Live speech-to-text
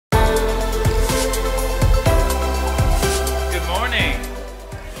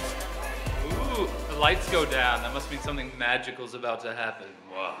lights go down. That must mean something magical is about to happen.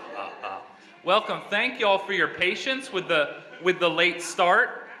 Welcome. Thank you all for your patience with the late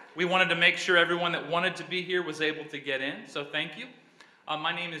start. We wanted to make sure everyone that wanted to be here was able to get in, so thank you.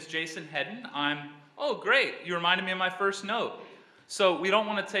 My name is Jason Hedden. Oh great, you reminded me of my first note. So we don't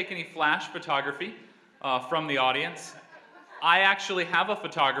want to take any flash photography from the audience. I actually have a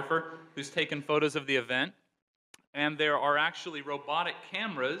photographer who's taken photos of the event, and there are actually robotic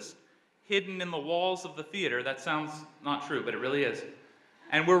cameras hidden in the walls of the theater. That sounds not true, but it really is.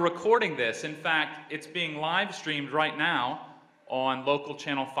 And we're recording this. In fact, it's being live streamed right now on local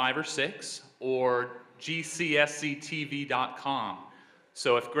channel 5 or 6 or gcsctv.com.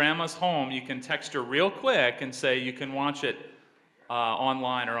 So if grandma's home, you can text her real quick and say you can watch it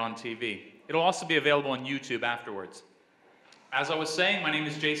online or on TV. It'll also be available on YouTube afterwards. As I was saying, my name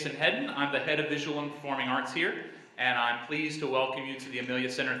is Jason Hedden. I'm the head of Visual and Performing Arts here, and I'm pleased to welcome you to the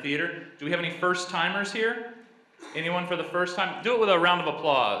Amelia Center Theater. Do we have any first-timers here? Anyone for the first time? Do it with a round of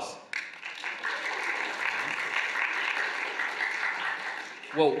applause.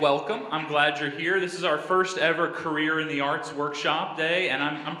 Well, welcome. I'm glad you're here. This is our first ever Career in the Arts workshop day, and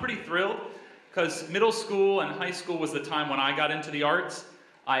I'm pretty thrilled because middle school and high school was the time when I got into the arts.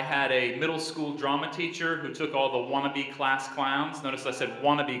 I had a middle school drama teacher who took all the wannabe class clowns. Notice I said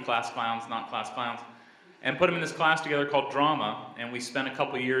wannabe class clowns, not class clowns. And put them in this class together called drama, and we spent a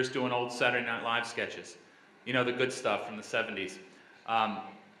couple years doing old Saturday Night Live sketches. You know, the good stuff from the 70s.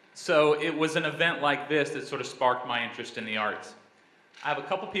 So it was an event like this that sort of sparked my interest in the arts. I have a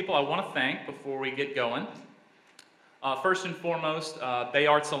couple people I want to thank before we get going. First and foremost, Bay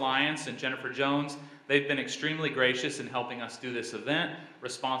Arts Alliance and Jennifer Jones. They've been extremely gracious in helping us do this event,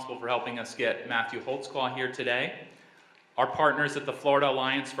 responsible for helping us get Matthew Holtzclaw here today. Our partners at the Florida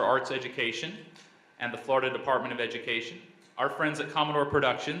Alliance for Arts Education and the Florida Department of Education. Our friends at Commodore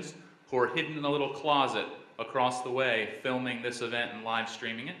Productions, who are hidden in a little closet across the way filming this event and live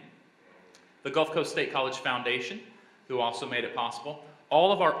streaming it. The Gulf Coast State College Foundation, who also made it possible.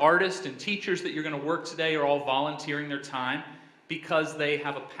 All of our artists and teachers that you're going to work today are all volunteering their time because they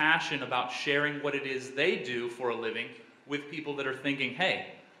have a passion about sharing what it is they do for a living with people that are thinking,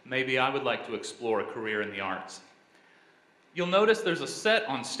 hey, maybe I would like to explore a career in the arts. You'll notice there's a set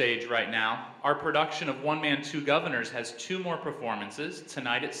on stage right now. Our production of One Man, Two Governors has 2 more performances,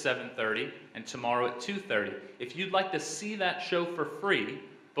 tonight at 7:30 and tomorrow at 2:30. If you'd like to see that show for free,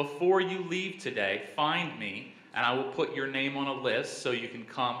 before you leave today, find me, and I will put your name on a list so you can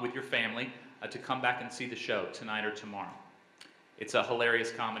come with your family to come back and see the show tonight or tomorrow. It's a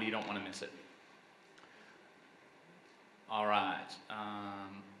hilarious comedy. You don't want to miss it. All right.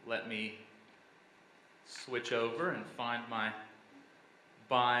 Let me switch over and find my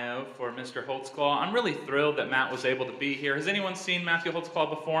bio for Mr. Holtzclaw. I'm really thrilled that Matt was able to be here. Has anyone seen Matthew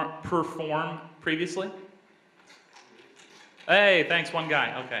Holtzclaw perform previously? Hey, thanks, one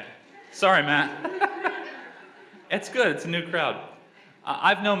guy. Okay. Sorry, Matt. It's good. It's a new crowd.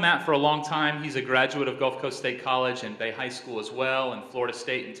 I've known Matt for a long time. He's a graduate of Gulf Coast State College and Bay High School as well, and Florida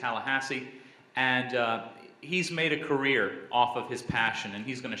State and Tallahassee. And he's made a career off of his passion, and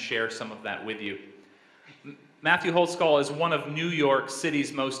he's going to share some of that with you. Matthew Holtzclaw is one of New York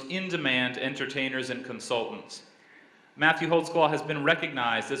City's most in-demand entertainers and consultants. Matthew Holtzclaw has been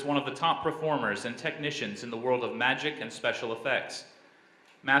recognized as one of the top performers and technicians in the world of magic and special effects.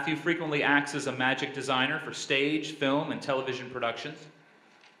 Matthew frequently acts as a magic designer for stage, film, and television productions,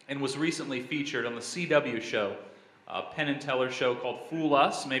 and was recently featured on the CW show, a Penn and Teller show called Fool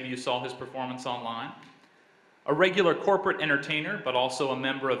Us. Maybe you saw his performance online. A regular corporate entertainer, but also a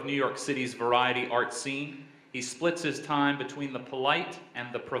member of New York City's variety art scene, he splits his time between the polite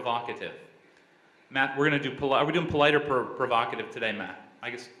and the provocative. Matt, we're going to do are we doing polite or provocative today, Matt? I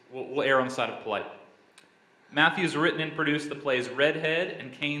guess we'll err on the side of polite. Matthew's written and produced the plays Redhead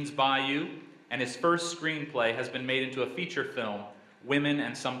and Cain's Bayou, and his first screenplay has been made into a feature film, Women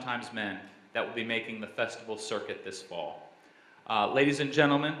and Sometimes Men, that will be making the festival circuit this fall. Ladies and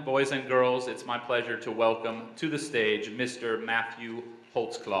gentlemen, boys and girls, it's my pleasure to welcome to the stage Mr. Matthew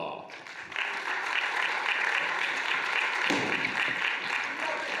Holtzclaw.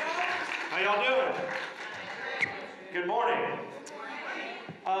 How y'all doing? Good morning.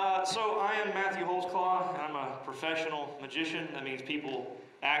 So I am Matthew Holtzclaw. I'm a professional magician. That means people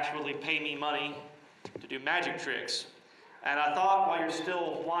actually pay me money to do magic tricks. And I thought while you're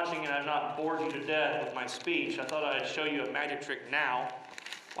still watching and I've not bored you to death with my speech, I thought I'd show you a magic trick now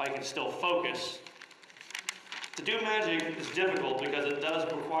while you can still focus. To do magic is difficult because it does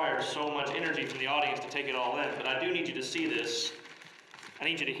require so much energy from the audience to take it all in, but I do need you to see this. I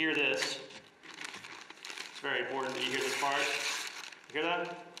need you to hear this. It's very important that you hear this part. You hear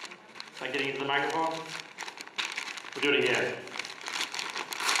that? Like getting into the microphone? We'll do it again.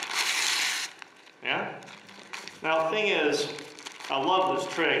 Yeah? Now the thing is, I love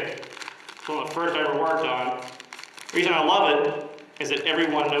this trick. It's one of the first I ever worked on. The reason I love it is that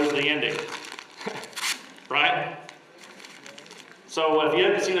everyone knows the ending. Right? So if you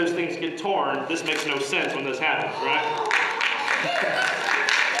haven't seen those things get torn, this makes no sense when this happens, right?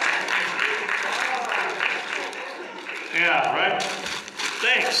 Yeah, right?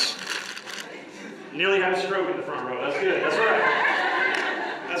 Thanks. Nearly had a stroke in the front row. That's good. That's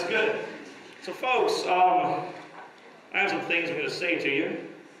right. That's good. So folks, I have some things I'm going to say to you.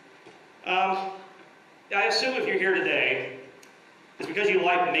 I assume if you're here today, it's because you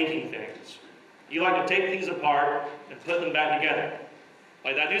like making things. You like to take things apart and put them back together.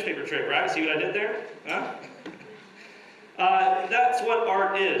 Like that newspaper trick, right? See what I did there? Huh? That's what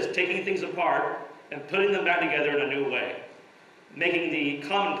art is, taking things apart and putting them back together in a new way. Making the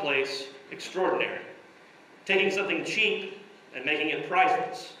commonplace extraordinary. Taking something cheap and making it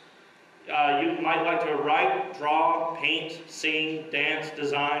priceless. You might like to write, draw, paint, sing, dance,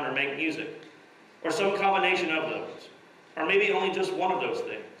 design, or make music. Or some combination of those. Or maybe only just one of those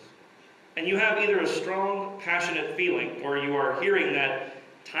things. And you have either a strong, passionate feeling, or you are hearing that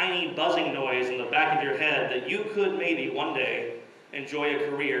tiny buzzing noise in the back of your head that you could maybe one day enjoy a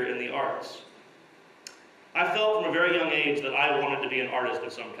career in the arts. I felt from a very young age that I wanted to be an artist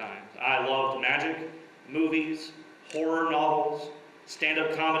of some kind. I loved magic, movies, horror novels,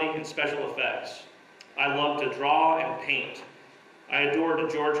 stand-up comedy, and special effects. I loved to draw and paint. I adored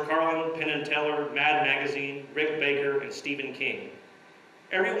George Carlin, Penn and Teller, Mad Magazine, Rick Baker, and Stephen King.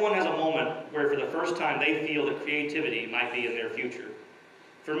 Everyone has a moment where for the first time they feel that creativity might be in their future.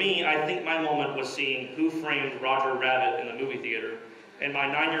 For me, I think my moment was seeing Who Framed Roger Rabbit in the movie theater and my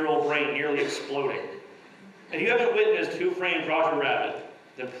 9-year-old brain nearly exploding. If you haven't witnessed Who Framed Roger Rabbit,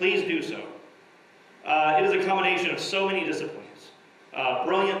 then please do so. It is a combination of so many disciplines.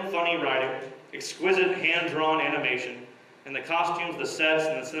 Brilliant, funny writing, exquisite hand-drawn animation, and the costumes, the sets,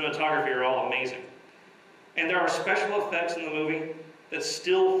 and the cinematography are all amazing. And there are special effects in the movie that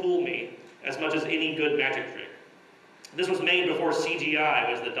still fool me as much as any good magic trick. This was made before CGI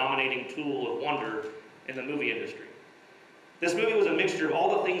was the dominating tool of wonder in the movie industry. This movie was a mixture of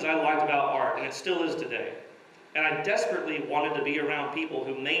all the things I liked about art, and it still is today. And I desperately wanted to be around people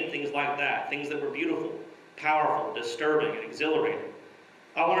who made things like that, things that were beautiful, powerful, disturbing, and exhilarating.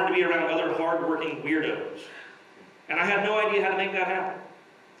 I wanted to be around other hard-working weirdos. And I had no idea how to make that happen.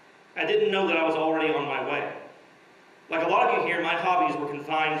 I didn't know that I was already on my way. Like a lot of you here, my hobbies were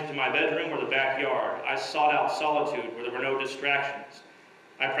confined to my bedroom or the backyard. I sought out solitude where there were no distractions.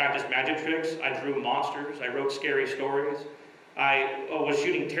 I practiced magic tricks, I drew monsters, I wrote scary stories. I was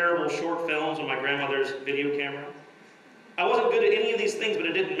shooting terrible short films on my grandmother's video camera. I wasn't good at any of these things, but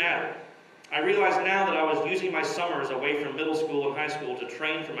it didn't matter. I realized now that I was using my summers away from middle school and high school to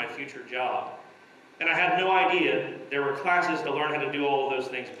train for my future job. And I had no idea there were classes to learn how to do all of those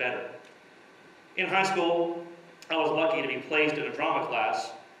things better. In high school, I was lucky to be placed in a drama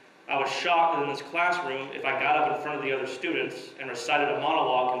class. I was shocked that in this classroom, if I got up in front of the other students and recited a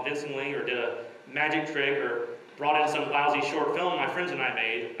monologue convincingly or did a magic trick or brought in some lousy short film my friends and I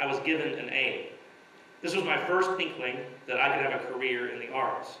made, I was given an A. This was my first inkling that I could have a career in the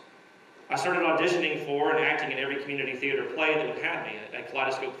arts. I started auditioning for and acting in every community theater play that would have me at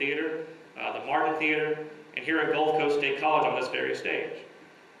Kaleidoscope Theater, the Martin Theater, and here at Gulf Coast State College on this very stage.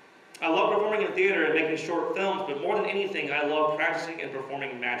 I love performing in theater and making short films, but more than anything, I love practicing and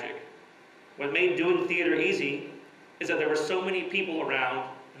performing magic. What made doing theater easy is that there were so many people around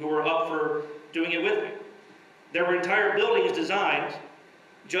who were up for doing it with me. There were entire buildings designed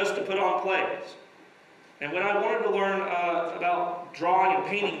just to put on plays. And when I wanted to learn about drawing and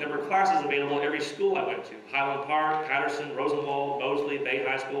painting, there were classes available at every school I went to. Highland Park, Patterson, Rosenwald, Mosley, Bay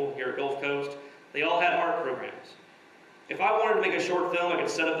High School, here at Gulf Coast. They all had art programs. If I wanted to make a short film, I could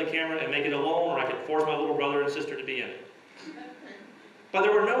set up the camera and make it alone, or I could force my little brother and sister to be in it. But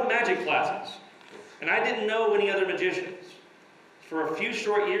there were no magic classes, and I didn't know any other magicians. For a few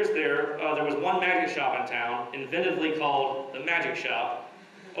short years there was one magic shop in town, inventively called the Magic Shop,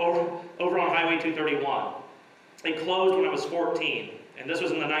 over on Highway 231. It closed when I was 14, and this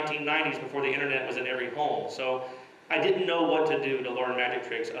was in the 1990s before the internet was in every home, so I didn't know what to do to learn magic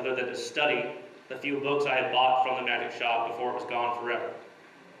tricks other than to study the few books I had bought from the magic shop before it was gone forever.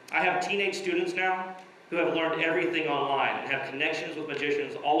 I have teenage students now who have learned everything online and have connections with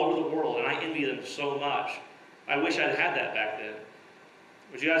magicians all over the world, and I envy them so much. I wish I'd had that back then.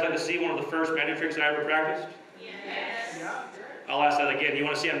 Would you guys like to see one of the first magic tricks I ever practiced? Yes. Yeah. I'll ask that again. You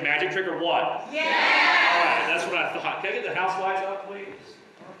want to see a magic trick or what? Yes. All right, that's what I thought. Can I get the house lights up, please?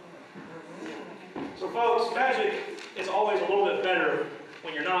 Folks, magic is always a little bit better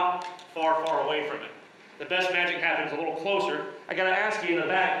when you're not far, far away from it. The best magic happens a little closer. I gotta ask you in the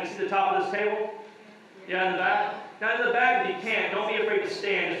back, you see the top of this table? Yeah, in the back? Now in the back, if you can, don't be afraid to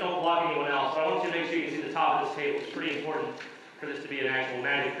stand, just don't block anyone else. But I want you to make sure you see the top of this table. It's pretty important for this to be an actual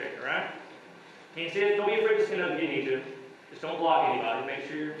magic trick, alright? Can you see it? Don't be afraid to stand up if you need to. Just don't block anybody. Make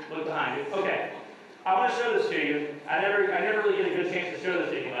sure you look behind you. Okay. I want to show this to you. I never really get a good chance to show this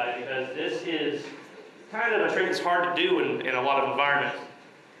to anybody because this is kind of a trick that's hard to do in a lot of environments.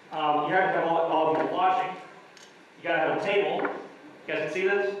 You have to have all of you watching. You got to have a table. You guys can see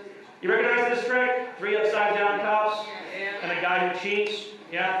this? You recognize this trick? 3 upside down cups and a guy who cheats.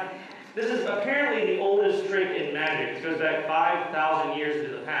 Yeah? This is apparently the oldest trick in magic. This goes back 5,000 years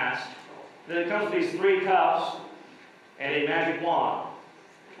into the past. Then it comes with these 3 cups and a magic wand.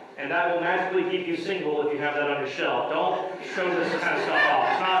 And that will magically keep you single if you have that on your shelf. Don't show this kind of stuff off.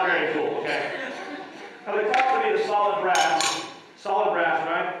 It's not very cool, okay? Now the cups are made of solid brass. Solid brass,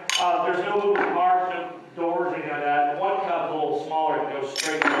 right? There's no moving parts, no doors, or anything like that. One cup is a little smaller. It goes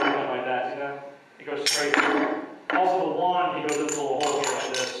straight through like that. See that? It goes straight through. Also the wand, it goes in this little hole here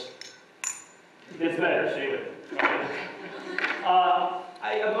like this. It gets better, see it.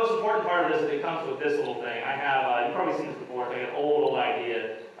 The most important part of this is it comes with this little thing. I have, you've probably seen this before, it's like an old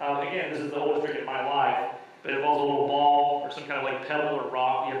idea. Again, this is the oldest trick in my life, but it involves a little ball or some kind of like pebble or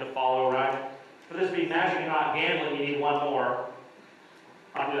rock you have to follow, right? For this to be magic and not gambling, you need one more.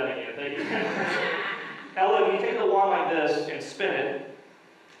 I'll do that again, thank you. Now look, you take the wand like this and spin it,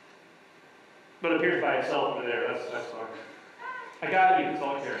 but it appears by itself over there, that's fine. I got you, it's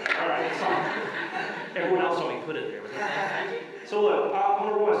all here. Alright, it's on. Everyone else told me put it there. So look, I'm going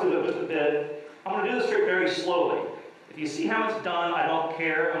to roll my sleeve up just a bit. I'm going to do this trick very slowly. If you see how it's done, I don't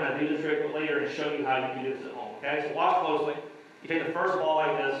care. I'm going to do the trick later and show you how you can do this at home. Okay? So watch closely. You take the first ball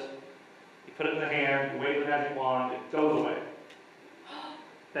like this. You put it in the hand. You wave the magic wand. It goes away.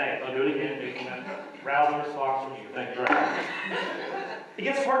 Thanks. I'll do it again. Rousing response from you. Thank you. Right. It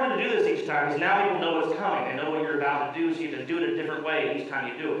gets harder to do this each time because now people know what's coming. They know what you're about to do, so you have to do it a different way each time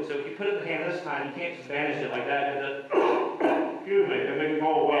you do it. So if you put it in the hand this time, you can't just banish it like that. You have to, excuse me, and make it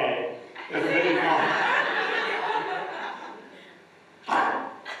go away. And make it gone.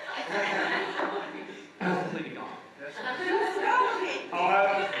 Completely gone.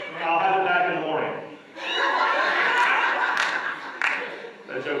 I'll have it back in the morning.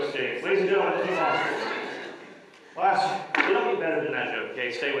 That joke stinks. Ladies and gentlemen, this is awesome. You don't get better than that joke,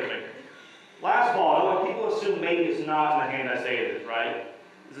 okay? Stay with me. Last ball, people assume maybe it's not in the hand I say it is, right?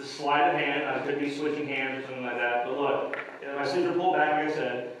 This is sleight of hand. I could be switching hands or something like that. But look, if my sleeves are pulled back, like I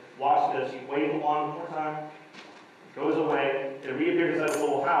said, watch this. You wave the wand one more time. It goes away. It reappears inside this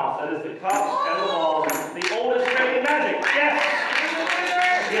little house. That is the cups and the balls. The oldest trick in magic. Yes!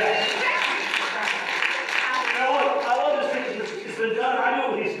 Yes. Now look, I love this trick. It's been done. I knew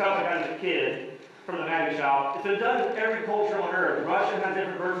it with these cups when I was a kid. From the magic shop. It's been done in every culture on earth. Russia has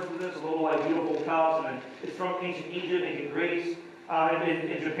different versions of this, a little like beautiful cups, and it's from ancient Egypt, ancient Greece.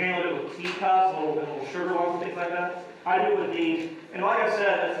 In Japan, we do it with teacups, a little sugar ones, things like that. I do it with these. And like I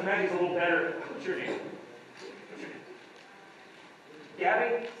said, the magic's a little better. What's your name?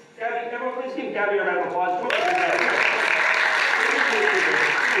 Gabby? Gabby, everyone please give Gabby a round of applause.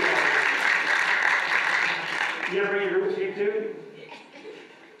 You ever bring your Rubik's Cube too?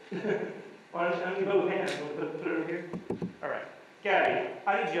 Why don't you both hands? Put it over here. All right. Gabby,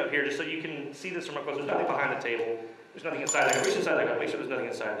 I need you up here just so you can see this from up close. There's nothing behind the table. There's nothing inside there. Reach inside that cup. Make sure there's nothing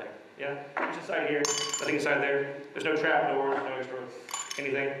inside there. Yeah? Reach inside here. Nothing inside there. There's no trap doors, no extra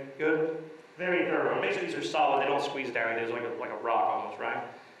anything. Good? Very thorough. Make sure these are solid. They don't squeeze down. There's like a rock almost, right?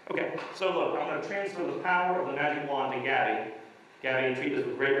 Okay. So look, I'm going to transfer the power of the magic wand to Gabby. Gabby, treat this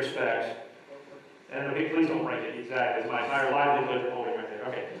with great respect. And okay, please don't break it. Exactly. It's my entire livelihood you're holding right there.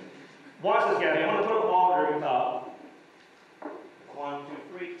 Okay. Watch this, Gabby. I'm going to put a ball in your cup. 1,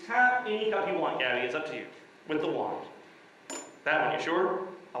 2, 3. Tap any cup you want, Gabby. It's up to you. With the wand. That one, you sure?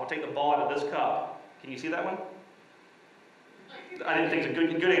 I will take the ball out of this cup. Can you see that one? I didn't think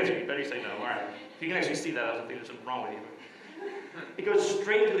it's a good answer. You better say no. All right. If you can actually see that, I don't think there's something wrong with you. It goes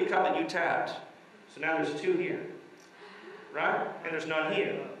straight into the cup that you tapped. So now there's 2 here. Right? And there's none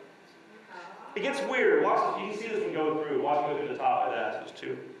here. It gets weird. Watch this. You can see this one go through. Watch it go through the top like that. So there's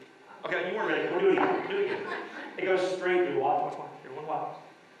 2. Okay, you weren't ready. We'll do it again. Do it again. It goes straight through. Watch. Everyone watch.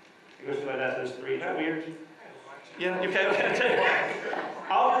 It goes through like that. So there's 3. Isn't that weird? Yeah, okay.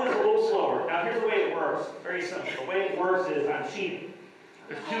 I'll do this a little slower. Now here's the way it works. Very simple. The way it works is I'm cheating.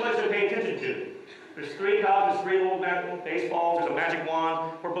 There's too much to pay attention to. There's 3 cups, there's 3 little baseballs, there's a magic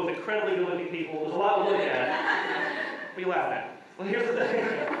wand. We're both incredibly good-looking people. There's a lot to look at. What are you laughing at? Well, here's the thing.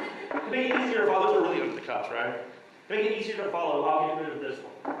 To make it easier to follow, those are really under the cuffs, right? To make it easier to follow, I'll get rid of this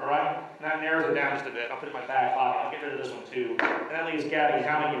one, all right? And that narrows it down just a bit. I'll put it in my back pocket. I'll get rid of this one too. And that leaves Gabby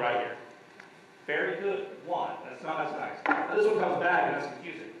how many right here? Very good. One. That's nice. Now this one comes back and that's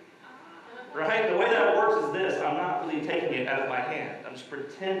confusing. Right? The way that it works is this. I'm not really taking it out of my hand. I'm just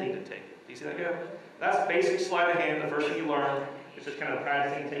pretending to take it. Do you see that go? That's basic sleight of hand. The first thing you learn is just kind of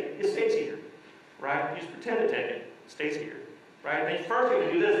practicing to take it. It stays here. Right? You just pretend to take it. It stays here. Right? And first you have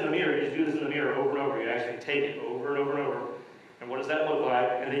to do this in the mirror. You just do this in the mirror over and over. You actually take it over and over and over. And what does that look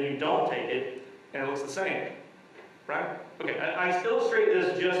like? And then you don't take it, and it looks the same. Right? Okay, I still illustrate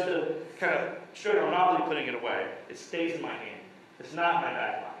this just to kind of show you I'm not really putting it away. It stays in my hand. It's not in my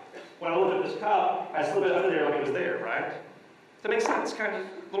back pocket. When I look at this cup, I slip it under there like it was there, right? Does that make sense? Kind of a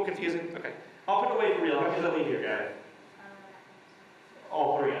little confusing? Okay. I'll put it away for real. How many does that leave here, guys?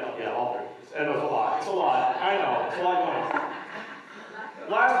 All three. Yeah, all three. I know it's a lot. It's a lot. I know. It's a lot going on.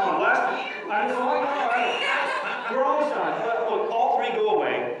 Last one. I know. We're almost done. Look, all three go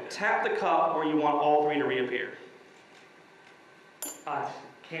away. Tap the cup where you want all three to reappear.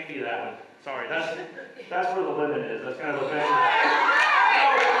 Can't be that one. Sorry. That's where the limit is. That's kind of the thing.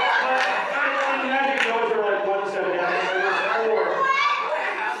 But magic notes are like 1 to 7 down.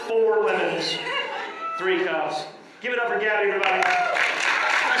 There's four lemons, 3 cups. Give it up for Gabby, everybody.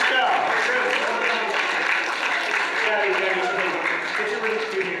 Nice job. Gabby, get your roots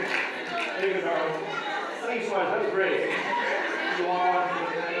to here. There you go, darling. Thank you so much. That was great. You want one?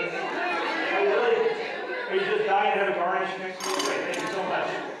 Are you just dying to have a garnish next to you? Okay, thank you so much.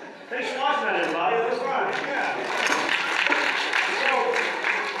 Thanks for watching that, everybody. That was fun. Yeah.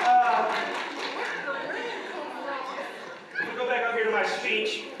 So, go back up here to my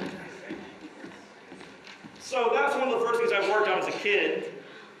speech. So that's one of the first things I worked on as a kid.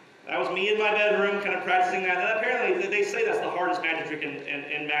 That was me in my bedroom, kind of practicing that. And apparently, they say that's the hardest magic trick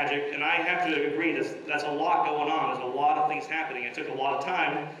in magic, and I have to agree. That's a lot going on. There's a lot of things happening. It took a lot of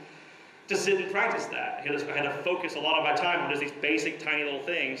time to sit and practice that. I had to focus a lot of my time on just these basic, tiny little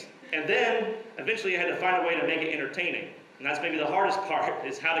things. And then, eventually, I had to find a way to make it entertaining. And that's maybe the hardest part,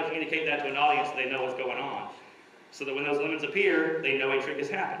 is how to communicate that to an audience so they know what's going on. So that when those lemons appear, they know a trick has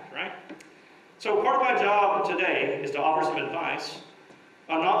happened, right? So part of my job today is to offer some advice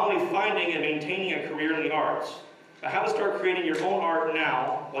on not only finding and maintaining a career in the arts, but how to start creating your own art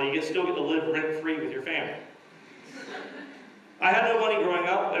now while you still get to live rent-free with your family. I had no money growing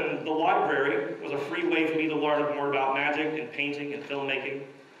up, and the library was a free way for me to learn more about magic and painting and filmmaking.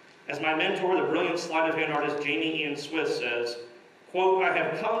 As my mentor, the brilliant sleight-of-hand artist Jamie Ian Swiss says, quote, "I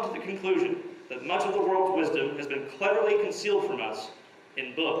have come to the conclusion that much of the world's wisdom has been cleverly concealed from us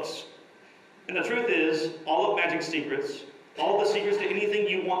in books. And the truth is, all of magic's secrets, all the secrets to anything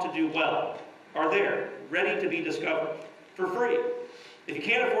you want to do well, are there, ready to be discovered, for free. If you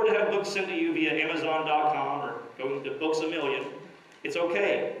can't afford to have books sent to you via Amazon.com or going to Books A Million, it's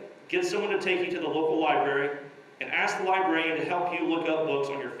okay. Get someone to take you to the local library and ask the librarian to help you look up books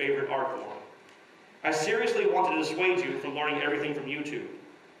on your favorite art form. I seriously want to dissuade you from learning everything from YouTube.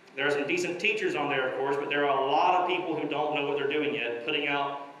 There are some decent teachers on there, of course, but there are a lot of people who don't know what they're doing yet, putting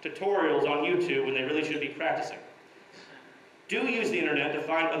out tutorials on YouTube when they really should be practicing. Do use the internet to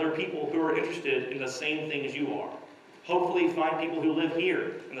find other people who are interested in the same things you are. Hopefully find people who live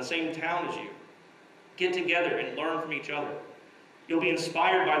here in the same town as you. Get together and learn from each other. You'll be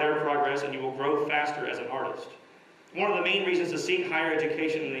inspired by their progress and you will grow faster as an artist. One of the main reasons to seek higher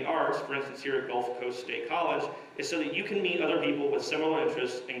education in the arts, for instance here at Gulf Coast State College, is so that you can meet other people with similar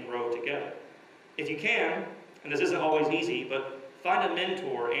interests and grow together. If you can, and this isn't always easy, but find a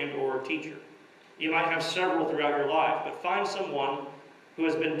mentor and or teacher. You might have several throughout your life, but find someone who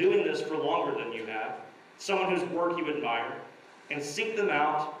has been doing this for longer than you have, someone whose work you admire, and seek them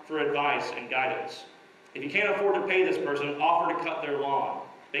out for advice and guidance. If you can't afford to pay this person, offer to cut their lawn,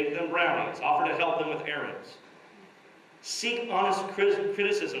 bake them brownies, offer to help them with errands. Seek honest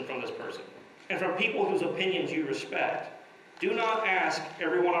criticism from this person and from people whose opinions you respect. Do not ask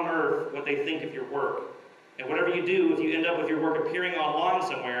everyone on earth what they think of your work. And whatever you do, if you end up with your work appearing online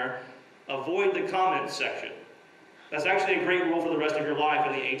somewhere, avoid the comments section. That's actually a great rule for the rest of your life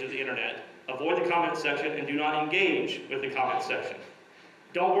in the age of the internet. Avoid the comments section and do not engage with the comments section.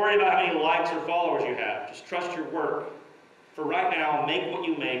 Don't worry about how many likes or followers you have. Just trust your work. For right now, make what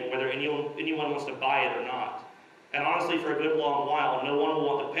you make, whether anyone wants to buy it or not. And honestly, for a good long while, no one will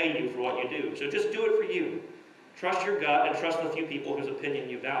want to pay you for what you do. So just do it for you. Trust your gut and trust the few people whose opinion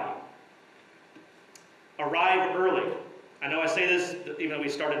you value. Arrive early. I know I say this even though we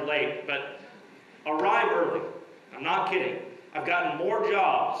started late, but arrive early. I'm not kidding. I've gotten more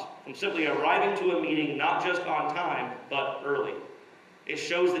jobs from simply arriving to a meeting not just on time, but early. It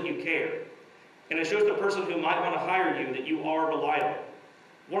shows that you care. And it shows the person who might want to hire you that you are reliable.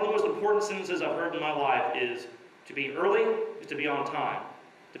 One of the most important sentences I've heard in my life is, to be early is to be on time.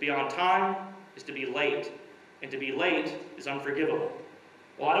 To be on time is to be late. And to be late is unforgivable.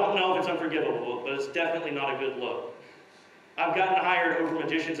 Well, I don't know if it's unforgivable, but it's definitely not a good look. I've gotten hired over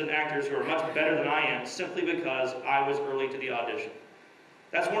magicians and actors who are much better than I am simply because I was early to the audition.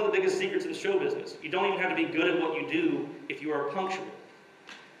 That's one of the biggest secrets in show business. You don't even have to be good at what you do if you are punctual.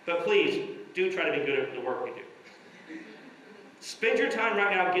 But please, do try to be good at the work you do. Spend your time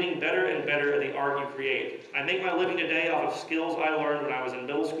right now getting better and better at the art you create. I make my living today off of skills I learned when I was in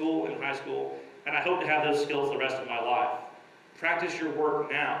middle school and high school, and I hope to have those skills the rest of my life. Practice your work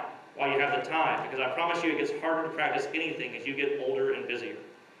now while you have the time, because I promise you it gets harder to practice anything as you get older and busier.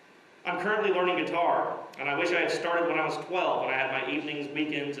 I'm currently learning guitar, and I wish I had started when I was 12 when I had my evenings,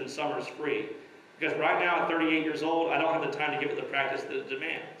 weekends, and summers free. Because right now at 38 years old, I don't have the time to give it the practice that it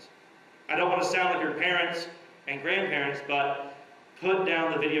demands. I don't want to sound like your parents and grandparents, but put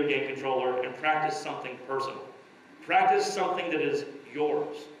down the video game controller and practice something personal. Practice something that is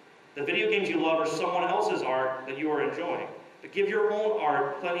yours. The video games you love are someone else's art that you are enjoying. But give your own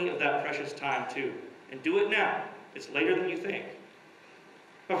art plenty of that precious time too. And do it now. It's later than you think.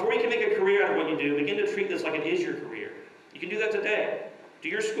 Before you can make a career out of what you do, begin to treat this like it is your career. You can do that today. Do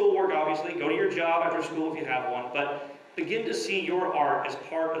your schoolwork, obviously. Go to your job after school if you have one. But begin to see your art as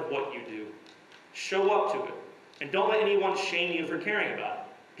part of what you do. Show up to it. And don't let anyone shame you for caring about it.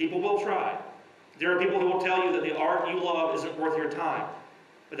 People will try. There are people who will tell you that the art you love isn't worth your time.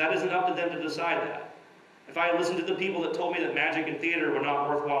 But that isn't up to them to decide that. If I had listened to the people that told me that magic and theater were not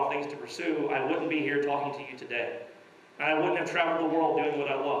worthwhile things to pursue, I wouldn't be here talking to you today. And I wouldn't have traveled the world doing what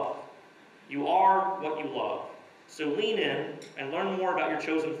I love. You are what you love. So lean in and learn more about your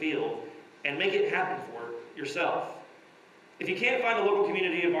chosen field and make it happen for yourself. If you can't find a local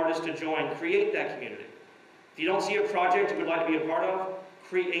community of artists to join, create that community. If you don't see a project you would like to be a part of,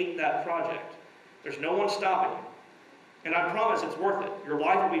 create that project. There's no one stopping you. And I promise it's worth it. Your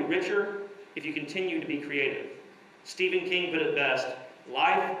life will be richer if you continue to be creative. Stephen King put it best,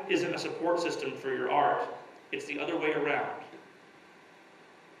 life isn't a support system for your art, it's the other way around.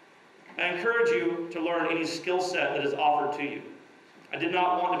 I encourage you to learn any skill set that is offered to you. I did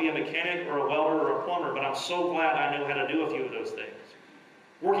not want to be a mechanic or a welder or a plumber, but I'm so glad I know how to do a few of those things.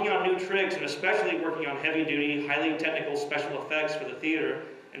 Working on new tricks, and especially working on heavy-duty, highly technical special effects for the theater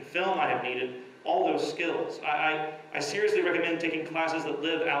and film I have needed, all those skills. I seriously recommend taking classes that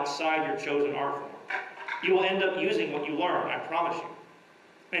live outside your chosen art form. You will end up using what you learn, I promise you.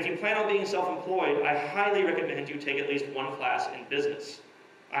 And if you plan on being self-employed, I highly recommend you take at least one class in business.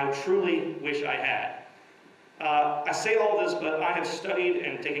 I truly wish I had. I say all this, but I have studied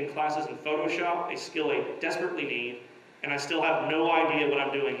and taken classes in Photoshop, a skill I desperately need, and I still have no idea what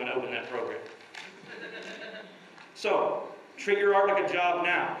I'm doing when I open that program. So, treat your art like a job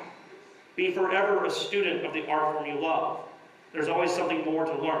now. Be forever a student of the art form you love. There's always something more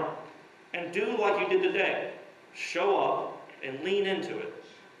to learn. And do like you did today. Show up and lean into it.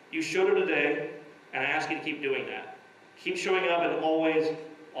 You showed it today, and I ask you to keep doing that. Keep showing up and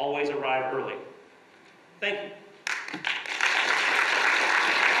always arrive early. Thank you.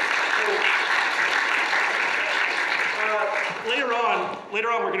 Later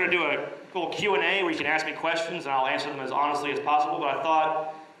on we're going to do a little Q&A where you can ask me questions and I'll answer them as honestly as possible, but I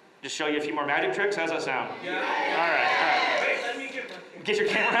thought just show you a few more magic tricks. How's that sound? Yeah. All right. Wait, let me get your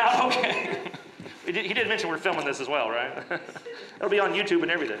camera out? Okay. He did mention we're filming this as well, right? It'll be on YouTube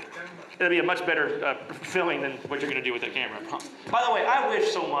and everything. It'll be a much better filming than what you're going to do with that camera. By the way, I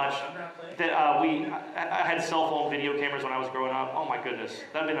wish so much that I had cell phone video cameras when I was growing up. Oh my goodness,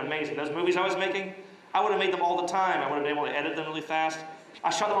 that would have been amazing. Those movies I was making, I would have made them all the time. I would have been able to edit them really fast. I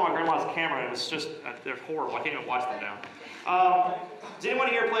shot them on my grandma's camera, and it was just, they're horrible. I can't even watch them now. Does anyone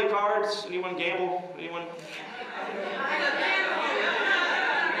here play cards? Anyone gamble? Anyone?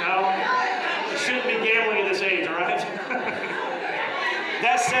 No? You shouldn't be gambling at this age, all right?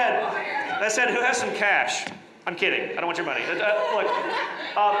 That said, who has some cash? I'm kidding. I don't want your money. Look,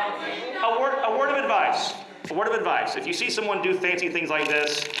 a word of advice. A word of advice. If you see someone do fancy things like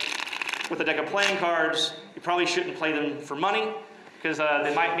this with a deck of playing cards, you probably shouldn't play them for money, because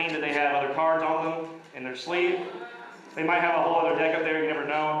they might mean that they have other cards on them in their sleeve. They might have a whole other deck up there, you never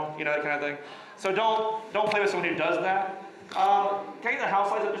know, you know, that kind of thing. So don't play with someone who does that. Can I get the house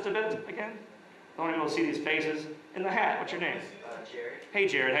lights up just a bit again? I want to be able to see these faces. In the hat, what's your name? Jared. Hey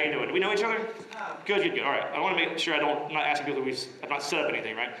Jared, how you doing? Do we know each other? Good. All right. I want to make sure I'm not asking people I've not set up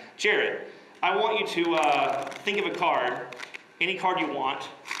anything, right? Jared, I want you to think of a card any card you want.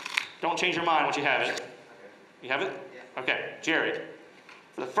 Don't change your mind once you have it. You have it? Yeah. Okay, Jared,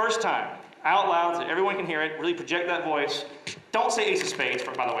 for the first time, out loud so everyone can hear it, really project that voice. Don't say ace of spades,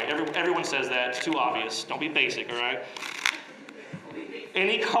 by the way. Everyone says that. It's too obvious. Don't be basic, all right?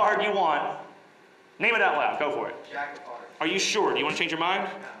 Any card you want, name it out loud. Go for it. Jack of hearts. Are you sure? Do you want to change your mind?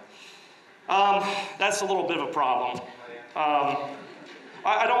 No. That's a little bit of a problem.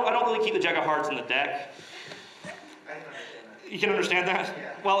 I don't really keep the Jack of hearts in the deck. I can understand that. You can understand that?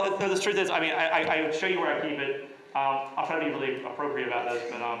 Yeah. Well, the truth is, I mean, I would show you where I keep it. I'll try to be really appropriate about this,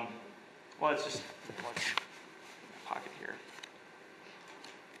 but well, it's just pocket here.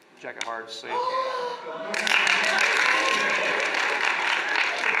 Jack of hearts. See?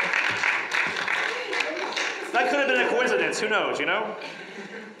 That could have been a coincidence. Who knows? You know?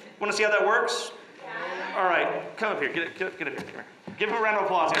 Want to see how that works? All right, come up here. Get up here. Give him a round of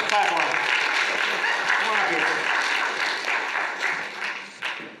applause. Here. Clap for him. Come on up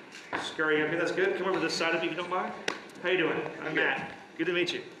here. Scurry up here. That's good. Come over to this side of me if you don't mind. How you doing? I'm Matt. Good to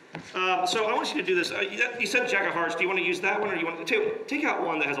meet you. So I want you to do this. You said Jack of hearts. Do you want to use that one, or do you want to take out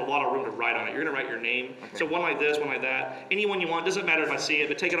one that has a lot of room to write on it? You're going to write your name. Okay. So one like this, one like that. Any one you want. Doesn't matter if I see it,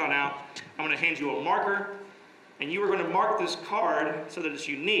 but take it on out. I'm going to hand you a marker, and you are going to mark this card so that it's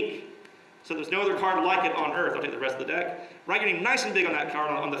unique. So there's no other card like it on Earth. I'll take the rest of the deck. Write your name nice and big on that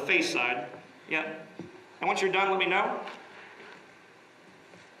card on the face side. Yeah. And once you're done, let me know.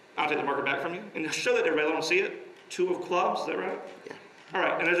 I'll take the marker back from you and show that everybody. Let them see it. 2 of clubs. Is that right? Yeah. All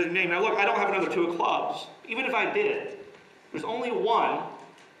right, and there's a name. Now look, I don't have another 2 of clubs. Even if I did, there's only one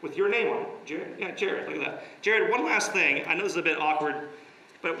with your name on it. Jared? Yeah, Jared, look at that. Jared, one last thing. I know this is a bit awkward,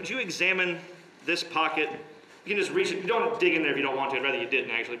 but would you examine this pocket? You can just reach it. You don't dig in there if you don't want to. I'd rather you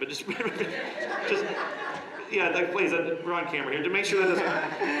didn't, actually, but just yeah, like, please, we're on camera here. To make sure that doesn't,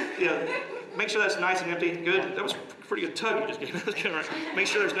 yeah, make sure that's nice and empty. Good. That was a pretty good tug you just gave. That's good, right. Make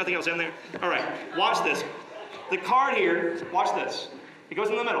sure there's nothing else in there. All right, watch this. The card here, watch this. It goes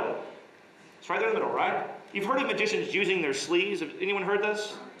in the middle. It's right there in the middle, right? You've heard of magicians using their sleeves. Have anyone heard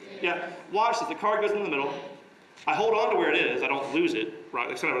this? Yeah. Watch this. The card goes in the middle. I hold on to where it is. I don't lose it. Right?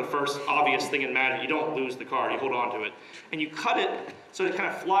 That's kind of the first obvious thing in magic. You don't lose the card. You hold on to it. And you cut it so it kind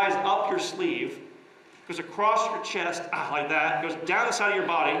of flies up your sleeve, goes across your chest, like that, goes down the side of your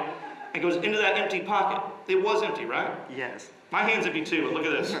body, and goes into that empty pocket. It was empty, right? Yes. My hand's empty too, but look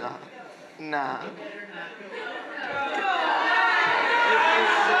at this. Nah.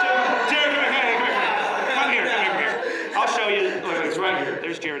 Jared, come here. I'll show you. Look, it's right here.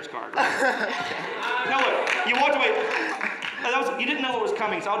 There's Jared's card. Now look, you walked away. You didn't know what was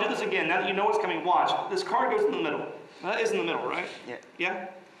coming, so I'll do this again. Now that you know what's coming, watch. This card goes in the middle. That is in the middle, right? Yeah. Yeah?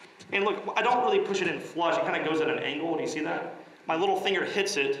 And look, I don't really push it in flush. It kind of goes at an angle. Do you see that? My little finger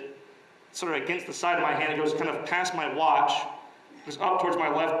hits it sort of against the side of my hand. It goes kind of past my watch. Goes up towards my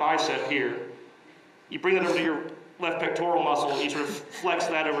left bicep here. You bring that over to your left pectoral muscle, and you sort of flex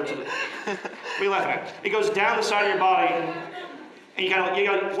that over to the... What are you laughing at? It goes down the side of your body, and you got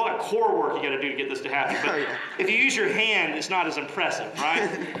a lot of core work you got to do to get this to happen. But if you use your hand, it's not as impressive, right?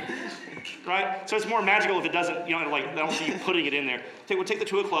 Right? So it's more magical if it doesn't, you know, like, I don't see you putting it in there. We'll take the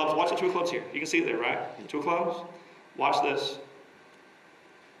 2 of clubs. Watch the 2 of clubs here. You can see it there, right? 2 of clubs. Watch this.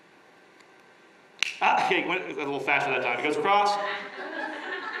 Okay, went a little faster that time. It goes across.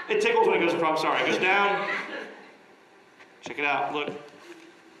 It tickles when it goes across. Sorry, it goes down. Check it out. Look.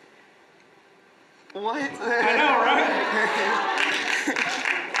 What? I know, right?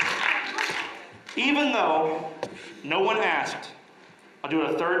 Even though no one asked, I'll do it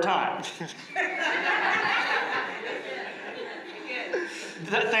a 3rd time.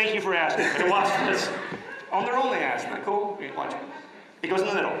 Thank you for asking. Okay, watch this. Oh, they're only asked. Isn't that cool? Okay, watch. It goes in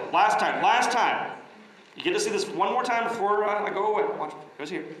the middle. Last time. You get to see this one more time before I go away. Watch. It goes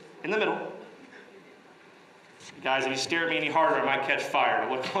here. In the middle. Guys, if you stare at me any harder, I might catch fire.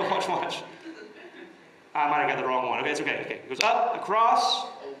 Look, watch. I might have got the wrong one. Okay, it's okay. Okay. It goes up, across.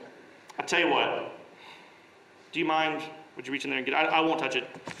 I'll tell you what. Do you mind? Would you reach in there and get it? I won't touch it.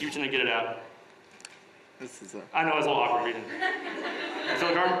 You reach in there and get it out. This is I know it's a little awkward reading. You feel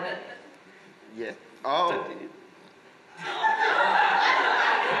the card? Yeah. Oh.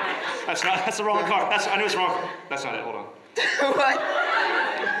 That's the wrong card. I knew it's wrong. That's not it. Hold on. What?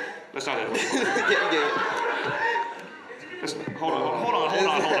 That's not it. Yeah. Hold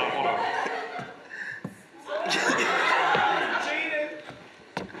on.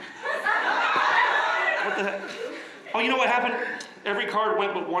 What the heck? Oh, you know what happened? Every card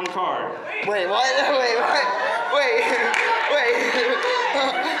went but one card. Wait, what? Wait.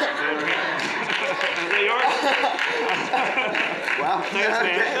 that yours? Wow. Thanks,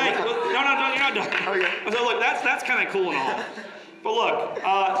 man. Okay. Thanks. No, you're not done. Okay. So look, that's kind of cool and all. But look,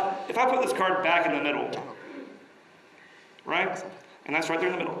 if I put this card back in the middle, right? And that's right there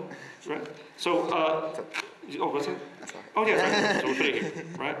in the middle, right? So, what's that? Oh, yeah, right there. So we'll put it here,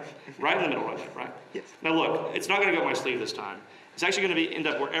 right? Right in the middle, right? Yes. Now look, it's not going to go in my sleeve this time. It's actually going to end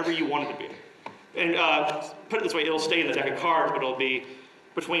up wherever you want it to be. And put it this way, it'll stay in the deck of cards, but it'll be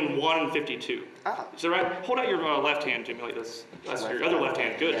between 1 and 52. Ah. Is that right? Hold out your left hand to me like this. That's your other left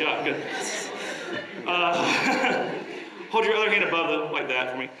hand. Good job, good. Hold your other hand above it like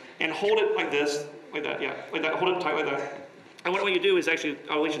that for me. And hold it like this, like that, yeah, like that. Hold it tight like that. And what you do is actually,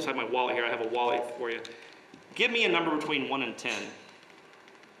 I'll at least inside my wallet here. I have a wallet for you. Give me a number between 1 and 10.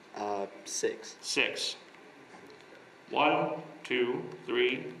 6. 6. 1, 2,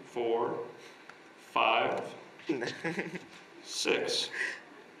 3, 4, 5, 6.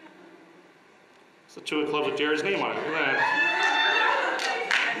 It's the 2 of clubs with Jared's name on it. Look at that.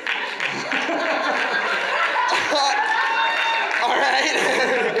 All right.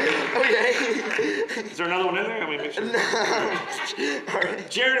 Okay. Is there another one in there? I mean, make sure. All right.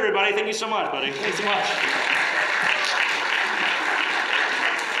 Jared, everybody, thank you so much, buddy. Thanks so much.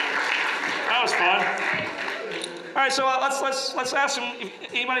 That was fun. All right, so let's ask some.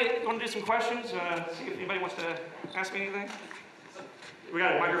 Anybody want to do some questions? See if anybody wants to ask me anything. We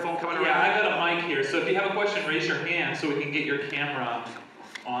got a microphone coming around. Yeah, I got a mic here, so if you have a question, raise your hand so we can get your camera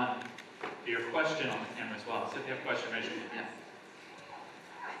on, your question on the camera as well. So if you have a question, raise your hand.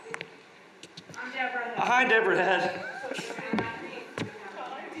 I'm Deborah. Hi, Deborah Head.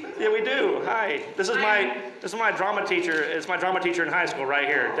 Yeah, we do. Hi. This is my drama teacher. It's my drama teacher in high school right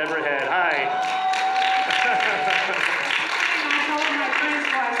here. Deborah Head. Hi. And I told my friends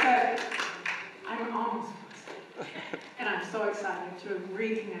why I said, I'm almost and I'm so excited to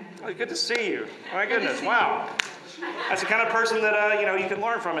reconnect. Well, good to see you. My goodness, wow. That's the kind of person that you can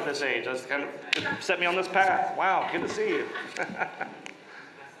learn from at this age. That's kind of set me on this path. Wow, good to see you.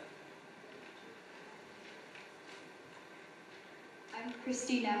 I'm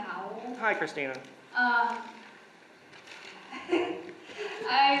Christina Howell. Hi, Christina. I'm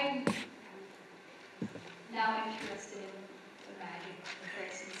now interested in the magic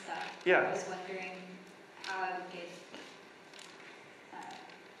tricks and stuff. Yeah. I was wondering how I would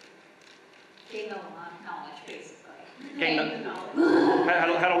gain the knowledge, basically. Gain the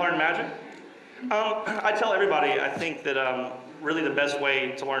knowledge. How to learn magic? I tell everybody, I think that really the best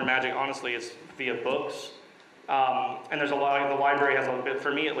way to learn magic, honestly, is via books. And there's a lot, the library has a bit,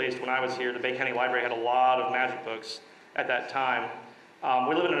 for me at least, when I was here, the Bay County Library had a lot of magic books at that time.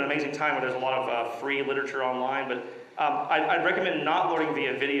 We live in an amazing time where there's a lot of free literature online, but I'd recommend not learning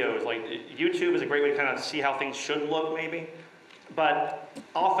via videos. Like YouTube is a great way to kind of see how things should look maybe, but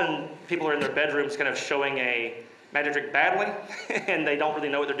often people are in their bedrooms kind of showing a magic trick badly, and they don't really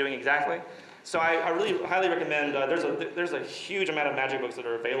know what they're doing exactly. So I really highly recommend, there's a huge amount of magic books that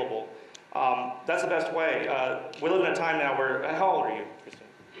are available. That's the best way. We live in a time now where, how old are you, Christine?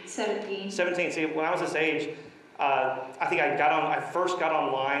 17. 17. See, when I was this age, I think I first got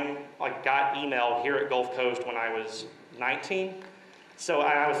online, like got email here at Gulf Coast when I was 19. So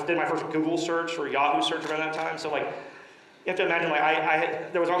did my first Google search or Yahoo search around that time. So like, you have to imagine,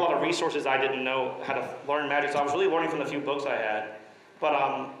 like there was not a lot of resources I didn't know how to learn magic. So I was really learning from the few books I had.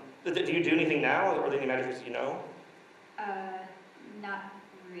 But do you do anything now? Or are there any magic tricks that you know? Not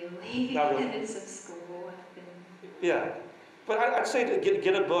really. Not really. It's of school. I've been. Yeah, but I'd say to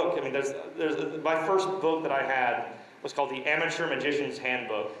get a book. I mean, there's my first book that I had was called the Amateur Magician's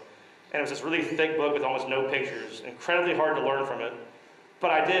Handbook, and it was this really thick book with almost no pictures. Incredibly hard to learn from it,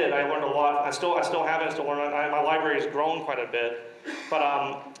 but I did. I learned a lot. I still have it. I still learn. My library has grown quite a bit, but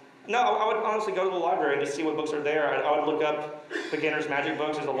no, I would honestly go to the library and just see what books are there. I would look up beginner's magic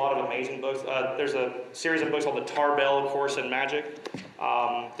books. There's a lot of amazing books. There's a series of books called the Tarbell Course in Magic.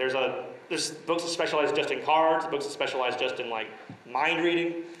 There's books that specialize just in cards, books that specialize just in like mind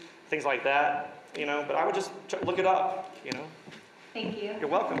reading, things like that. But I would just look it up. Thank you. You're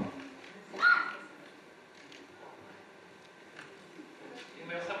welcome.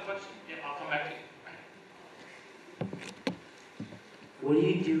 Anybody else have a question? Yeah, I'll come back to you. What do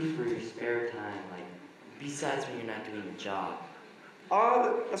you do for your spare time, like, besides when you're not doing a job?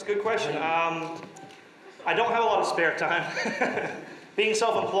 That's a good question. I don't have a lot of spare time. Being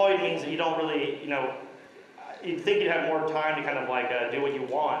self-employed means that you don't really, you'd think you'd have more time to kind of like do what you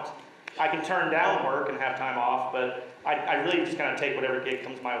want. I can turn down work and have time off, but I really just kind of take whatever gig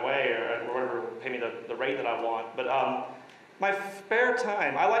comes my way or whatever pay me the rate that I want. But my spare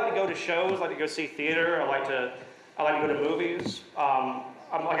time, I like to go to shows, I like to go see theater, I like to go to movies.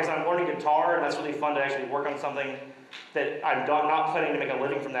 like I said, I'm learning guitar, and that's really fun to actually work on something that I'm not planning to make a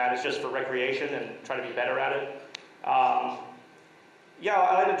living from that. It's just for recreation and try to be better at it. Yeah,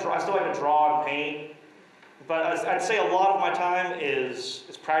 I like to draw. I still like to draw and paint, but I'd say a lot of my time is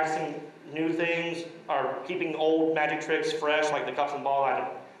practicing new things or keeping old magic tricks fresh, like the cups and ball. I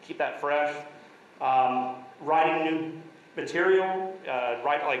have to keep that fresh. Writing new material,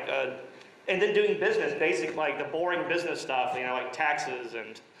 and then doing business, basic like the boring business stuff, like taxes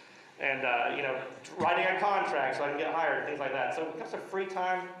and writing a contract so I can get hired, things like that. So when it comes to free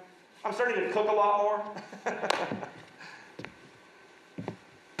time, I'm starting to cook a lot more.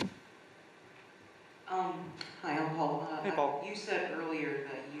 Hi, I'm Paul. Hey, Paul. You said earlier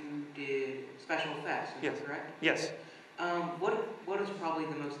that you did special effects, is that correct? Yes. What is probably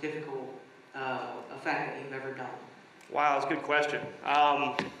the most difficult effect that you've ever done? Wow, that's a good question.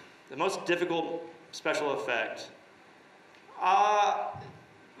 The most difficult special effect.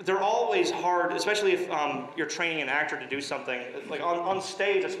 They're always hard, especially if you're training an actor to do something. Like on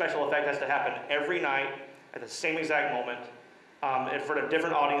stage, a special effect has to happen every night at the same exact moment in front of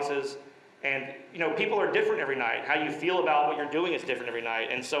different audiences. And people are different every night. How you feel about what you're doing is different every night.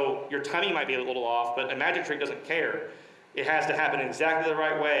 And so your timing might be a little off, but a magic trick doesn't care. It has to happen exactly the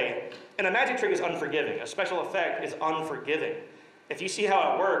right way. And a magic trick is unforgiving. A special effect is unforgiving. If you see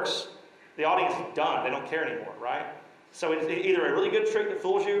how it works, the audience is done. They don't care anymore, right? So it's either a really good trick that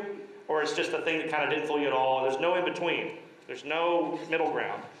fools you, or it's just a thing that kind of didn't fool you at all. There's no in between. There's no middle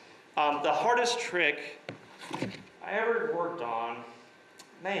ground. The hardest trick I ever worked on,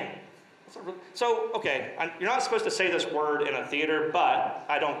 man. So, okay, you're not supposed to say this word in a theater, but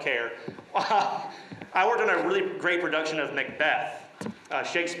I don't care. I worked on a really great production of Macbeth,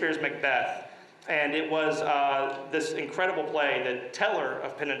 Shakespeare's Macbeth. And it was this incredible play that Teller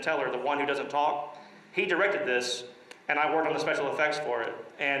of Penn and Teller, the one who doesn't talk, he directed this, and I worked on the special effects for it.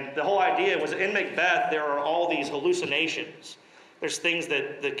 And the whole idea was in Macbeth, there are all these hallucinations. There's things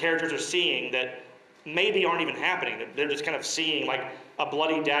that the characters are seeing that maybe aren't even happening. They're just kind of seeing like a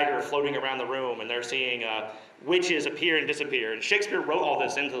bloody dagger floating around the room, and they're seeing witches appear and disappear. And Shakespeare wrote all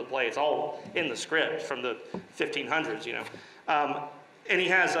this into the play. It's all in the script from the 1500s, and he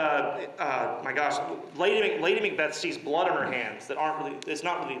has, my gosh, Lady Macbeth sees blood on her hands that it's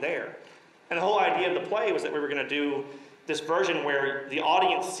not really there. And the whole idea of the play was that we were going to do this version where the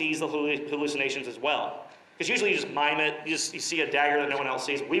audience sees the hallucinations as well. Because usually you just mime it, you see a dagger that no one else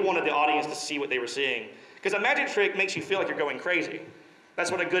sees. We wanted the audience to see what they were seeing. Because a magic trick makes you feel like you're going crazy.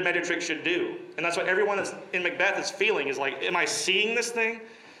 That's what a good magic trick should do. And that's what everyone that's in Macbeth is feeling, is like, am I seeing this thing?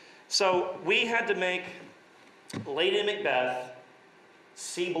 So we had to make Lady Macbeth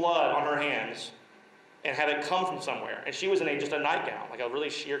see blood on her hands and have it come from somewhere. And she was in just a nightgown, like a really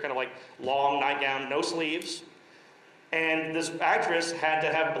sheer kind of like long nightgown, no sleeves. And this actress had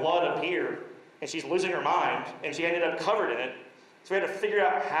to have blood appear, and she's losing her mind, and she ended up covered in it. So we had to figure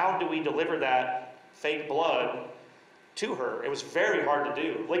out, how do we deliver that fake blood to her? It was very hard to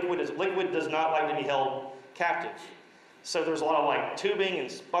do. Liquid does not like to be held captive. So there's a lot of like tubing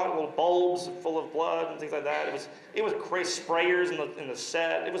and little bulbs full of blood and things like that. It was crazy, sprayers in the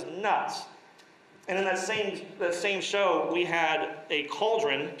set. It was nuts. And in that same show, we had a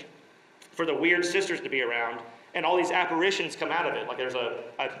cauldron for the weird sisters to be around, and all these apparitions come out of it. Like there's a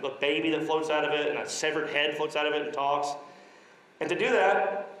baby that floats out of it, and a severed head floats out of it and talks. And to do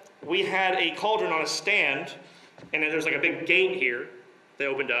that, we had a cauldron on a stand, and then there's like a big gate here that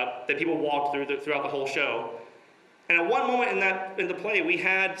opened up that people walked throughout the whole show. And at one moment in the play, we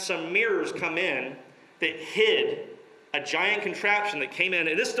had some mirrors come in that hid a giant contraption that came in,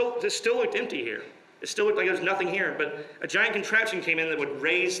 and this still looked empty here. It still looked like there was nothing here, but a giant contraption came in that would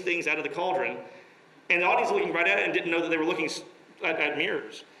raise things out of the cauldron, and the audience was looking right at it and didn't know that they were looking at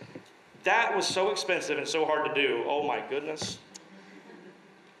mirrors. That was so expensive and so hard to do. Oh my goodness.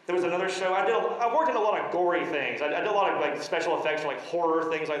 There was another show. I worked in a lot of gory things. I did a lot of like special effects for like horror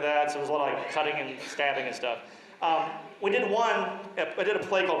things like that. So there was a lot of like cutting and stabbing and stuff. I did a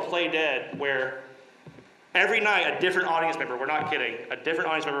play called Play Dead, where every night a different audience member, we're not kidding, a different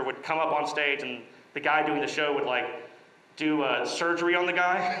audience member would come up on stage, and the guy doing the show would like do surgery on the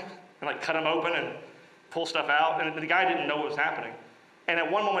guy and like cut him open and pull stuff out, and the guy didn't know what was happening. And at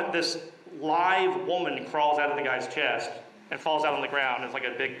one moment, this live woman crawls out of the guy's chest and falls out on the ground. It's like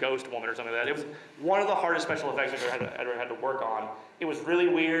a big ghost woman or something like that. It was one of the hardest special effects I've ever had to work on. It was really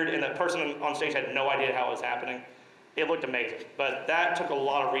weird, and the person on stage had no idea how it was happening. It looked amazing, but that took a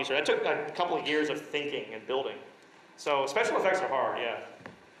lot of research. It took a couple of years of thinking and building. So special effects are hard,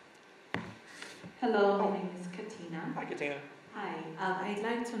 yeah. Hello, my name is Katina. Hi, Katina. Hi, I'd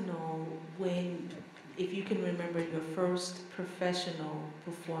like to know, when if you can remember your first professional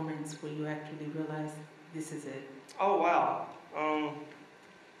performance where you actually realized this is it. Oh, wow.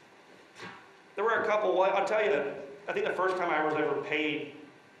 There were a couple. Well, I'll tell you, I think the first time I was ever paid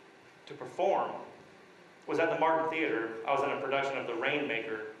to perform was at the Martin Theater. I was in a production of The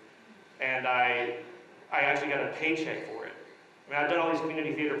Rainmaker, and I actually got a paycheck for it. I mean, I've done all these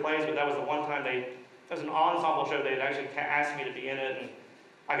community theater plays, but that was the one time it was an ensemble show. They had actually asked me to be in it, and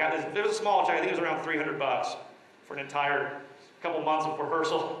I got this. It was a small check. I think it was around $300 for an entire couple months of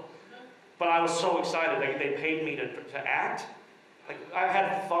rehearsal. But I was so excited. They paid me to act. Like, I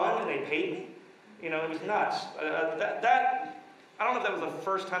had fun, and they paid me. You know, it was nuts. I don't know if that was the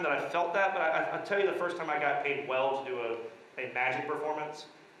first time that I felt that, but I'll tell you the first time I got paid well to do a magic performance.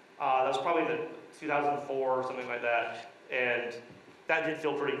 That was probably in 2004 or something like that, and that did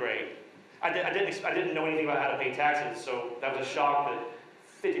feel pretty great. I didn't know anything about how to pay taxes, so that was a shock that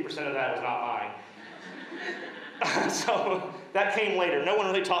 50% of that was not mine. So that came later. No one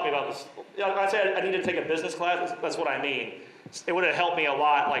really taught me about this. I said I needed to take a business class. That's what I mean. It would have helped me a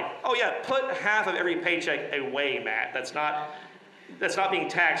lot. Like, oh yeah, put half of every paycheck away, Matt. That's not being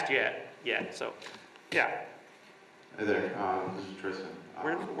taxed yet. So, yeah. Hey there, this is Tristan.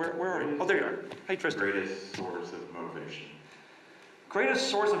 Where are you? Oh, there you are. Hey, Tristan. Greatest source of motivation. Greatest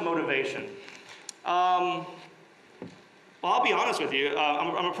source of motivation. Well, I'll be honest with you.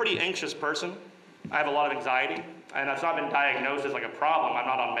 I'm a pretty anxious person. I have a lot of anxiety, and it's not been diagnosed as like a problem. I'm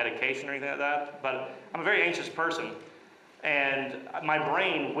not on medication or anything like that, but I'm a very anxious person. And my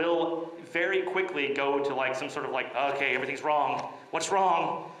brain will very quickly go to like some sort of like, okay, everything's wrong. What's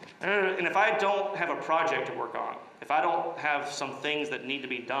wrong? And if I don't have a project to work on, if I don't have some things that need to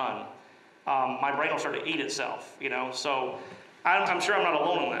be done, my brain will start to eat itself, you know? So I'm sure I'm not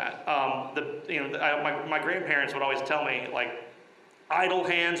alone in that. My grandparents would always tell me, like, idle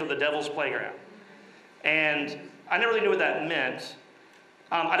hands are the devil's playground. And I never really knew what that meant.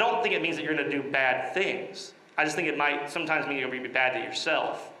 I don't think it means that you're gonna do bad things. I just think it might sometimes mean you're gonna be bad to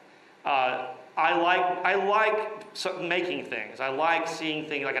yourself. I like making things. I like seeing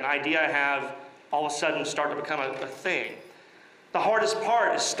things, like an idea I have all of a sudden start to become a thing. The hardest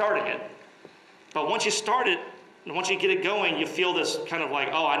part is starting it. But once you start it, and once you get it going, you feel this kind of like,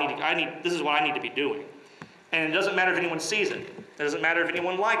 oh, this is what I need to be doing. And it doesn't matter if anyone sees it. It doesn't matter if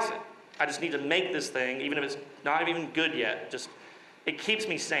anyone likes it. I just need to make this thing, even if it's not even good yet. It keeps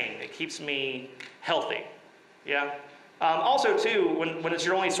me sane. It keeps me healthy. Yeah. Also, too, when it's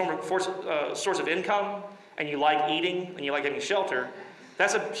your only source of income, and you like eating, and you like having shelter,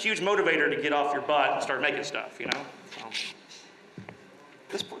 that's a huge motivator to get off your butt and start making stuff, you know?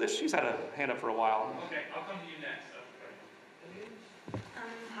 She's had a hand up for a while. Okay, I'll come to you next.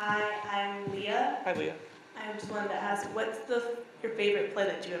 Hi, I'm Leah. Hi, Leah. I just wanted to ask, what's your favorite play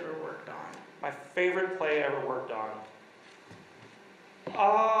that you ever worked on? My favorite play I ever worked on?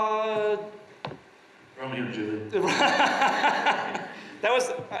 Romeo and Juliet.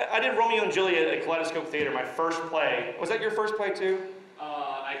 I did Romeo and Juliet at Kaleidoscope Theater, my first play. Was that your first play too?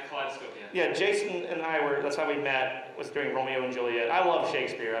 At Kaleidoscope, yeah. Yeah, Jason and that's how we met, was doing Romeo and Juliet. I love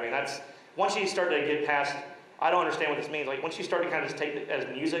Shakespeare. I mean, once you start to get past, I don't understand what this means. Like, once you start to kind of just take it as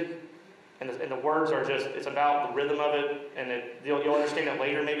music, and the words are just, it's about the rhythm of it, and you'll understand it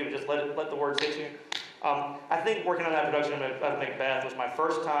later maybe, but just let the words hit you. I think working on that production of Macbeth was my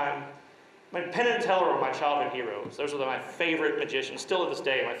first time. Penn and Teller were my childhood heroes. Those are my favorite magicians, still to this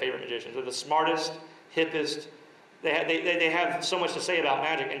day, my favorite magicians. They're the smartest, hippest. They have so much to say about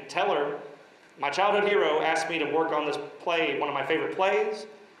magic. And Teller, my childhood hero, asked me to work on this play, one of my favorite plays.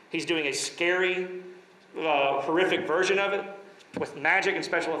 He's doing a scary, horrific version of it with magic and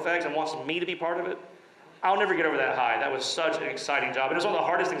special effects and wants me to be part of it. I'll never get over that high. That was such an exciting job. It was one of the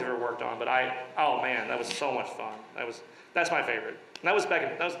hardest things I've ever worked on, but oh man, that was so much fun. That's my favorite. And that was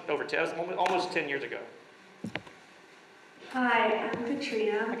almost 10 years ago. Hi, I'm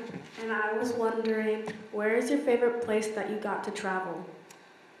Katrina, and I was wondering, where is your favorite place that you got to travel?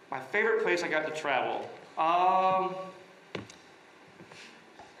 My favorite place I got to travel.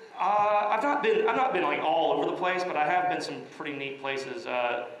 I've not been like all over the place, but I have been some pretty neat places.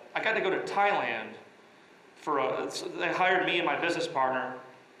 I got to go to Thailand they hired me and my business partner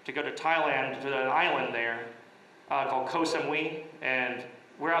to go to Thailand to an island there called Koh Samui, and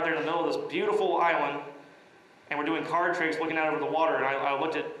we're out there in the middle of this beautiful island, and we're doing card tricks, looking out over the water, and I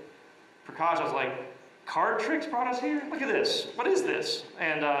looked at Prakash, I was like, card tricks brought us here? Look at this. What is this?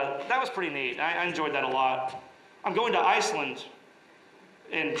 And that was pretty neat. I enjoyed that a lot. I'm going to Iceland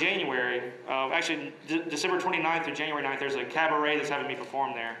in January. Actually, December 29th through January 9th, there's a cabaret that's having me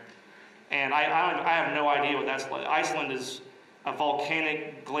perform there. And I have no idea what that's like. Iceland is a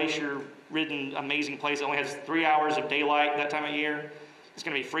volcanic, glacier-ridden, amazing place that only has 3 hours of daylight that time of year. It's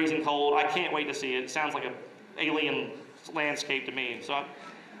going to be freezing cold. I can't wait to see it. It sounds like an alien landscape to me. So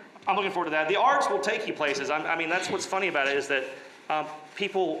I'm looking forward to that. The arts will take you places. I mean, that's what's funny about it is that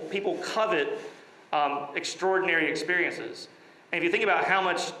people covet extraordinary experiences. And if you think about how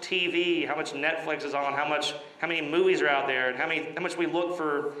much TV, how much Netflix is on, how many movies are out there, and how much we look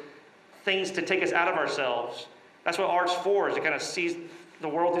for things to take us out of ourselves, that's what art's for, is to kind of see the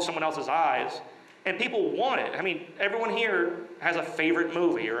world through someone else's eyes. And people want it. I mean, everyone here has a favorite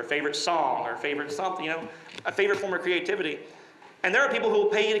movie or a favorite song or a favorite something, a favorite form of creativity. And there are people who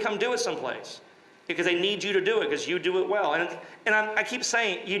will pay you to come do it someplace because they need you to do it because you do it well. And I keep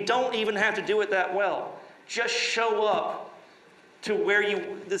saying, you don't even have to do it that well. Just show up to where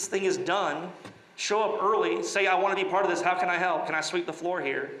this thing is done. Show up early. Say, I want to be part of this. How can I help? Can I sweep the floor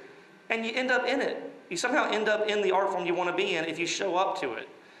here? And you end up in it. You somehow end up in the art form you want to be in if you show up to it.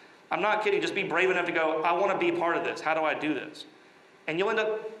 I'm not kidding. Just be brave enough to go, I want to be part of this. How do I do this? And you'll end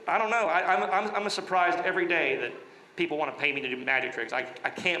up, I don't know. I'm surprised every day that people want to pay me to do magic tricks. I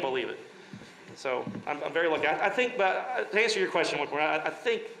can't believe it. So I'm very lucky. I think, but to answer your question, I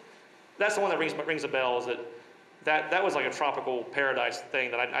think that's the one that rings a bell, is that was like a tropical paradise thing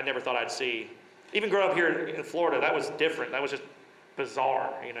that I never thought I'd see. Even growing up here in Florida, that was different. That was just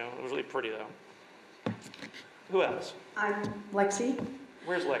bizarre, It was really pretty, though. Who else? I'm Lexi.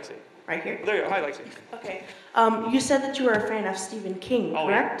 Where's Lexi? Right here. There you go. Hi, Lexi. Okay. You said that you were a fan of Stephen King,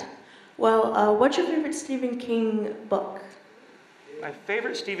 correct? Yeah. Well, what's your favorite Stephen King book? My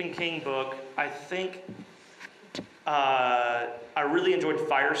favorite Stephen King book, I think, I really enjoyed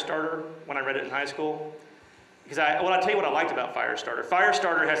Firestarter when I read it in high school. Because I'll tell you what I liked about Firestarter.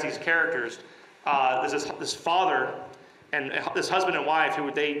 Firestarter has these characters. There's this father and this husband and wife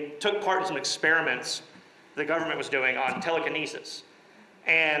who they took part in some experiments the government was doing on telekinesis.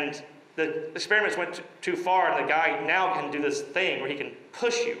 And the experiments went too far, and the guy now can do this thing where he can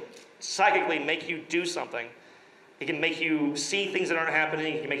push you, psychically make you do something. He can make you see things that aren't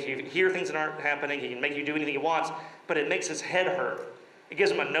happening. He can make you hear things that aren't happening. He can make you do anything he wants, but it makes his head hurt. It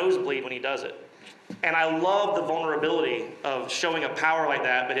gives him a nosebleed when he does it. And I love the vulnerability of showing a power like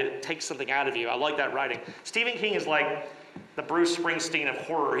that, but it takes something out of you. I like that writing. Stephen King is like the Bruce Springsteen of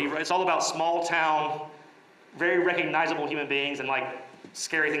horror. It's all about small town, very recognizable human beings, and like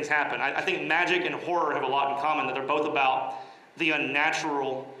scary things happen. I think magic and horror have a lot in common, that they're both about the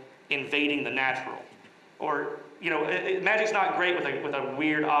unnatural invading the natural. Or, magic's not great with a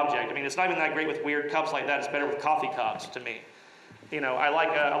weird object. I mean, it's not even that great with weird cups like that. It's better with coffee cups to me. I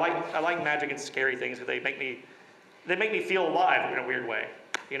like magic and scary things because they make me feel alive in a weird way.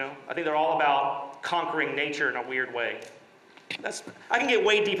 I think they're all about conquering nature in a weird way. I can get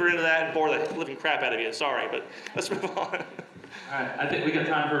way deeper into that and bore the living crap out of you. Sorry, but let's move on. All right, I think we got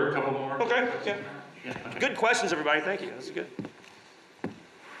time for a couple more. Okay. Yeah. Okay. Good questions, everybody. Thank you. This is good.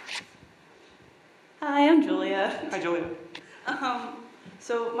 Hi, I'm Julia. Hi, Julia.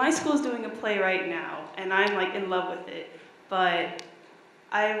 So my school's doing a play right now, and I'm like in love with it. But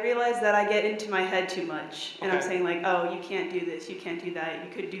I realize that I get into my head too much, and I'm saying like, oh, you can't do this, you can't do that,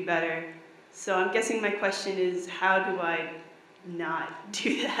 you could do better. So I'm guessing my question is, how do I not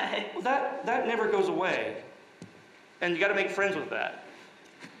do that? Well, that never goes away, and you got to make friends with that.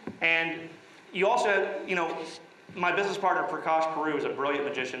 And you also have, my business partner Prakash Peru is a brilliant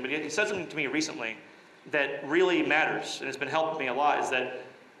magician, but he said something to me recently that really matters, and it's been helping me a lot. Is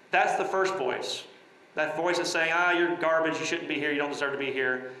that's the first voice. That voice is saying, you're garbage, you shouldn't be here, you don't deserve to be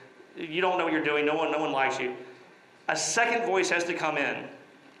here, you don't know what you're doing, no one likes you. A second voice has to come in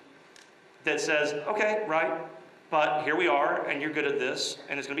that says, okay, right, but here we are, and you're good at this,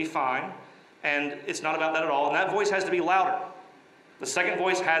 and it's going to be fine, and it's not about that at all, and that voice has to be louder. The second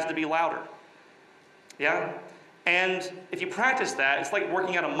voice has to be louder. Yeah? And if you practice that, it's like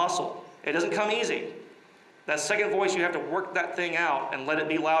working out a muscle. It doesn't come easy. That second voice, you have to work that thing out and let it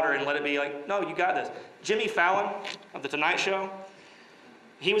be louder and let it be like, no, you got this. Jimmy Fallon of The Tonight Show,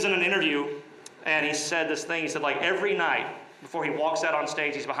 he was in an interview and he said this thing. He said, like, every night before he walks out on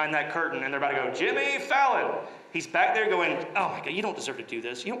stage, he's behind that curtain and they're about to go, Jimmy Fallon. He's back there going, oh my God, you don't deserve to do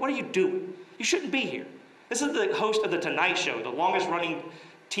this. What are you doing? You shouldn't be here. This is the host of The Tonight Show, the longest running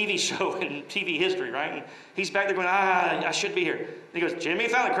TV show in TV history, right? And he's back there going, I should be here. And he goes, Jimmy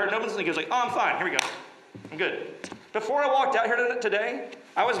Fallon, curtain opens, and he goes like, oh, I'm fine, here we go. I'm good. Before I walked out here today,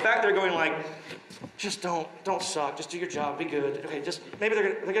 I was back there going like, just don't suck. Just do your job. Be good. Okay, just maybe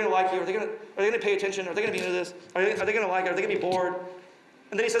they're gonna like you. Are they gonna pay attention? Are they gonna be into this? Are they gonna like it? Are they gonna be bored?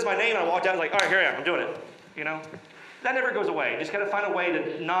 And then he says my name, and I walked out. Like, all right, here I am. I'm doing it. That never goes away. You just gotta find a way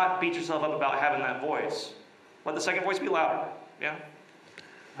to not beat yourself up about having that voice. Let the second voice be louder. Yeah?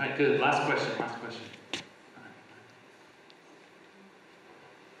 All right, good. Last question.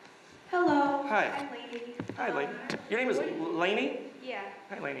 Hello. Hi. I'm Lainey. Hi, Lainey. Your name is Lainey? Yeah.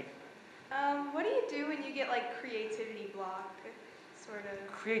 Hi, Lainey. What do you do when you get like creativity block, sort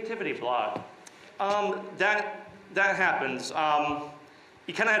of? Creativity block. That happens.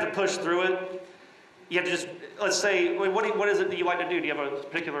 You kind of have to push through it. You have to just, let's say, what is it that you like to do? Do you have a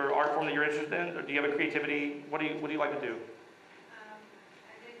particular art form that you're interested in? Or do you have a creativity? What do you like to do?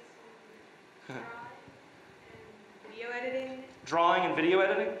 I did some video editing. Drawing and video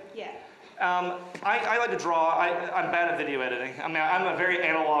editing? Yeah. I like to draw. I'm bad at video editing. I mean, I'm a very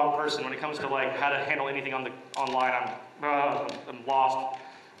analog person when it comes to like how to handle anything online. I'm lost.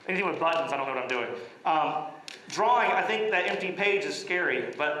 Anything with buttons, I don't know what I'm doing. Drawing, I think that empty page is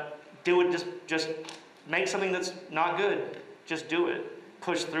scary, but do it. Just make something that's not good. Just do it.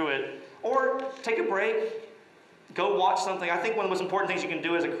 Push through it, or take a break. Go watch something. I think one of the most important things you can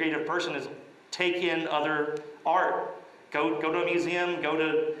do as a creative person is take in other art. Go to a museum.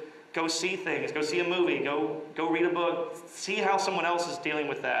 Go see things. Go see a movie. Go read a book. See how someone else is dealing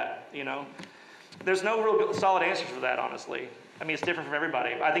with that. You know, there's no real solid answer for that, honestly. I mean, it's different from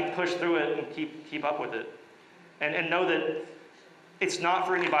everybody. I think push through it and keep up with it, and know that it's not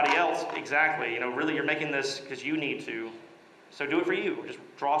for anybody else exactly. You know, really, you're making this because you need to. So do it for you. Just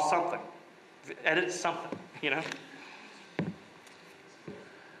draw something, edit something. You know.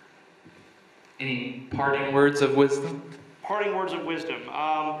 Any parting words of wisdom? Parting words of wisdom.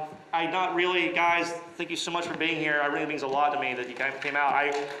 Not really, guys. Thank you so much for being here. It really means a lot to me that you guys came out.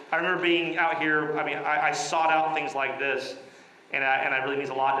 I remember being out here. I mean, I sought out things like this, and it really means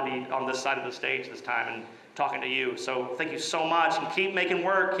a lot to be on this side of the stage this time and talking to you. So thank you so much, and keep making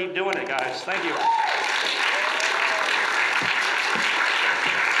work. Keep doing it, guys. Thank you.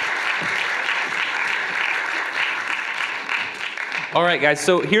 All right, guys.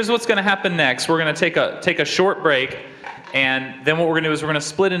 So here's what's going to happen next. We're going to take a short break. And then what we're going to do is we're going to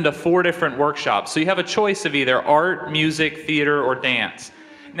split into 4 different workshops. So you have a choice of either art, music, theater, or dance.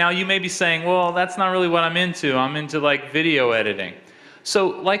 Now you may be saying, well, that's not really what I'm into. I'm into like video editing. So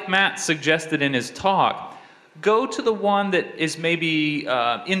like Matt suggested in his talk, go to the one that is maybe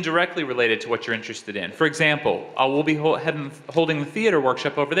indirectly related to what you're interested in. For example, we'll be holding the theater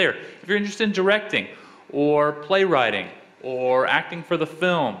workshop over there. If you're interested in directing or playwriting or acting for the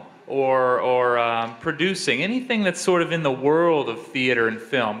film, or producing, anything that's sort of in the world of theater and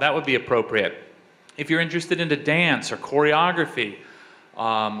film, that would be appropriate. If you're interested into dance or choreography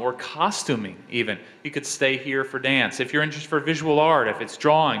or costuming even, you could stay here for dance. If you're interested for visual art, if it's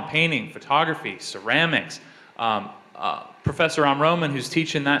drawing, painting, photography, ceramics, Professor Amroman, who's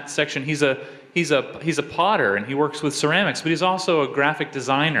teaching that section, he's a potter and he works with ceramics, but he's also a graphic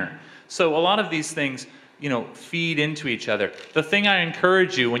designer. So a lot of these things, you know, feed into each other. The thing I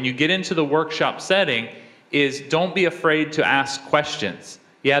encourage you when you get into the workshop setting is don't be afraid to ask questions.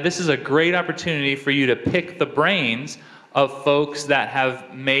 Yeah, this is a great opportunity for you to pick the brains of folks that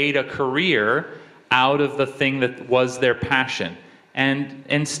have made a career out of the thing that was their passion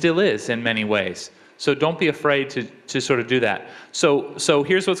and still is in many ways. So don't be afraid to sort of do that. So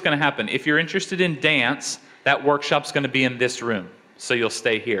here's what's going to happen. If you're interested in dance, that workshop's going to be in this room. So you'll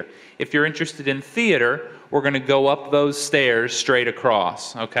stay here. If you're interested in theater, we're going to go up those stairs straight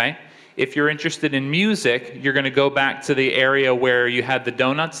across, okay? If you're interested in music, you're going to go back to the area where you had the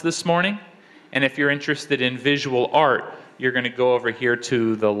donuts this morning. And if you're interested in visual art, you're going to go over here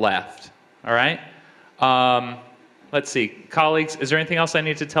to the left, all right? Let's see. Colleagues, is there anything else I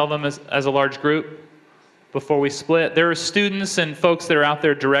need to tell them as a large group before we split? There are students and folks that are out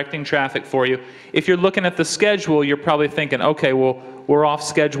there directing traffic for you. If you're looking at the schedule, you're probably thinking, okay, well, we're off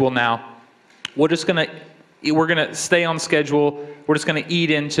schedule now. We're gonna stay on schedule. We're just gonna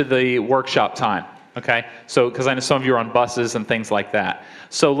eat into the workshop time, okay? So, because I know some of you are on buses and things like that.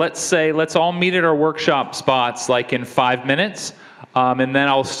 So let's all meet at our workshop spots like in 5 minutes, and then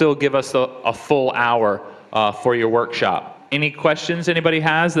I'll still give us a full hour for your workshop. Any questions anybody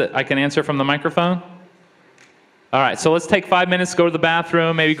has that I can answer from the microphone? All right, so let's take 5 minutes, go to the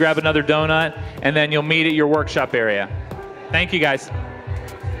bathroom, maybe grab another donut, and then you'll meet at your workshop area. Thank you, guys.